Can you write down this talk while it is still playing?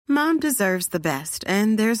Mom deserves the best,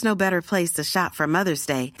 and there's no better place to shop for Mother's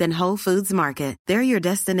Day than Whole Foods Market. They're your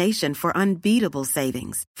destination for unbeatable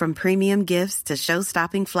savings, from premium gifts to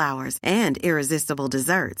show-stopping flowers and irresistible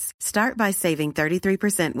desserts. Start by saving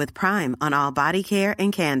 33% with Prime on all body care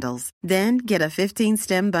and candles. Then get a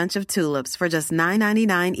 15-stem bunch of tulips for just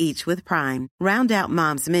 $9.99 each with Prime. Round out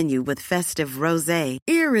Mom's menu with festive rosé,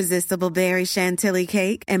 irresistible berry chantilly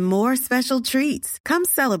cake, and more special treats. Come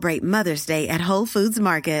celebrate Mother's Day at Whole Foods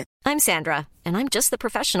Market. I'm Sandra, and I'm just the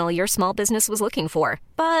professional your small business was looking for.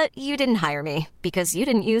 But you didn't hire me because you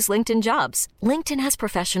didn't use LinkedIn Jobs. LinkedIn has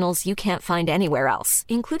professionals you can't find anywhere else,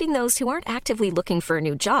 including those who aren't actively looking for a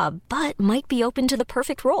new job, but might be open to the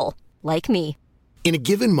perfect role, like me. In a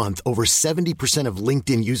given month, over 70% of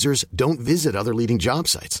LinkedIn users don't visit other leading job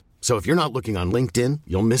sites. So if you're not looking on LinkedIn,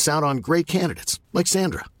 you'll miss out on great candidates, like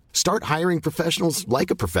Sandra. Start hiring professionals like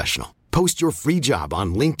a professional. Post your free job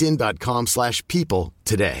on linkedin.com/people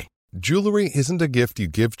today. Jewelry isn't a gift you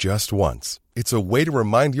give just once. It's a way to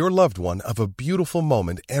remind your loved one of a beautiful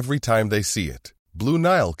moment every time they see it. Blue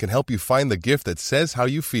Nile can help you find the gift that says how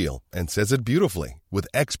you feel and says it beautifully, with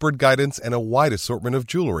expert guidance and a wide assortment of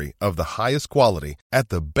jewelry of the highest quality at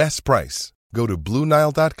the best price. Go to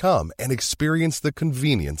BlueNile.com and experience the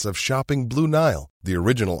convenience of shopping Blue Nile, the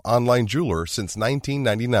original online jeweler since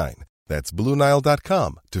 1999. That's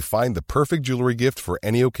BlueNile.com to find the perfect jewelry gift for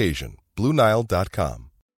any occasion. BlueNile.com.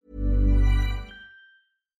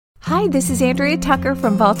 Hi, this is Andrea Tucker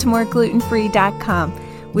from BaltimoreGlutenFree.com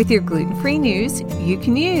with your gluten-free news you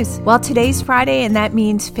can use. Well, today's Friday, and that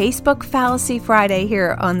means Facebook Fallacy Friday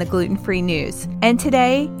here on the Gluten-Free News. And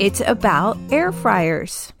today, it's about air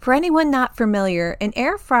fryers. For anyone not familiar, an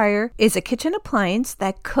air fryer is a kitchen appliance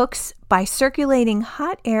that cooks by circulating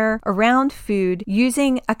hot air around food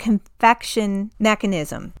using a convection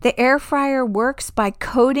mechanism. The air fryer works by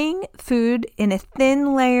coating food in a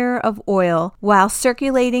thin layer of oil while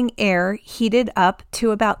circulating air heated up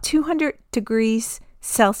to about 200 degrees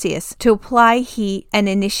Celsius to apply heat and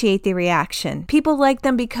initiate the reaction. People like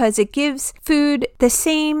them because it gives food the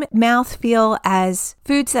same mouthfeel as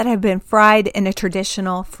foods that have been fried in a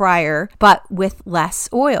traditional fryer, but with less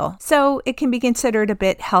oil. So it can be considered a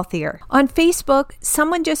bit healthier. On Facebook,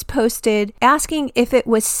 someone just posted asking if it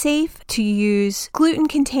was safe to use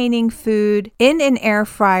gluten-containing food in an air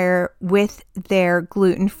fryer with their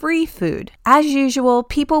gluten-free food. As usual,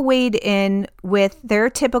 people weighed in with their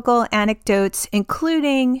typical anecdotes, including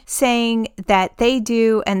saying that they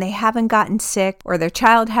do and they haven't gotten sick, or their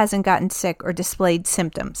child hasn't gotten sick or displayed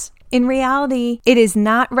symptoms. In reality, it is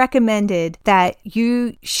not recommended that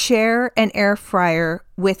you share an air fryer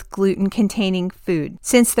with gluten-containing food,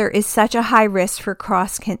 since there is such a high risk for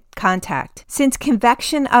cross-contact. Since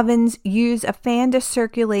convection ovens use a fan to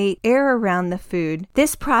circulate air around the food,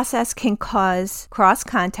 this process can cause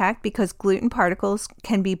cross-contact because gluten particles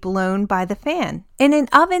can be blown by the fan. In an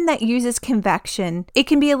oven that uses convection, it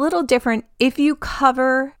can be a little different if you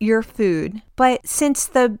cover your food. But since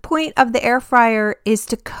the point of the air fryer is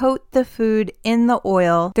to coat the food in the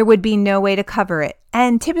oil, there would be no way to cover it.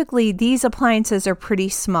 And typically these appliances are pretty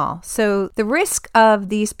small, so the risk of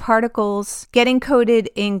these particles getting coated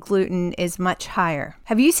in gluten is much higher.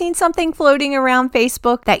 Have you seen something floating around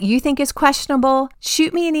Facebook that you think is questionable?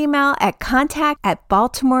 Shoot me an email at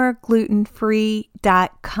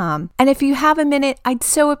contact@BaltimoreGlutenFree.com. And if you have a minute, I'd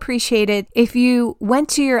so appreciate it if you went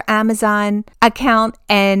to your Amazon account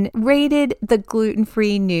and rated the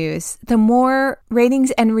gluten-free news. The more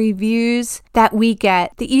ratings and reviews that we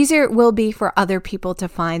get, the easier it will be for other people to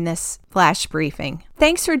find this flash briefing.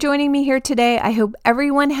 Thanks for joining me here today. I hope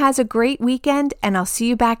everyone has a great weekend, and I'll see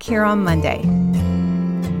you back here on Monday.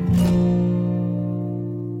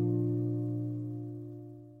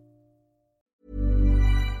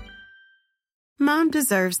 Mom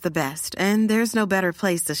deserves the best, and there's no better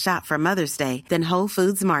place to shop for Mother's Day than Whole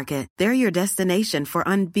Foods Market. They're your destination for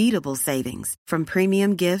unbeatable savings, from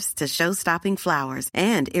premium gifts to show-stopping flowers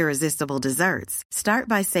and irresistible desserts. Start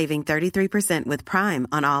by saving 33% with Prime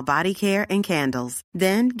on all body care and candles.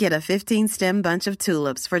 Then get a 15-stem bunch of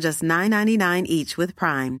tulips for just $9.99 each with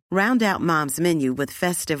Prime. Round out Mom's menu with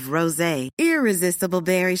festive rosé, irresistible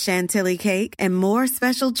berry chantilly cake, and more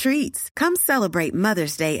special treats. Come celebrate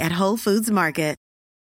Mother's Day at Whole Foods Market.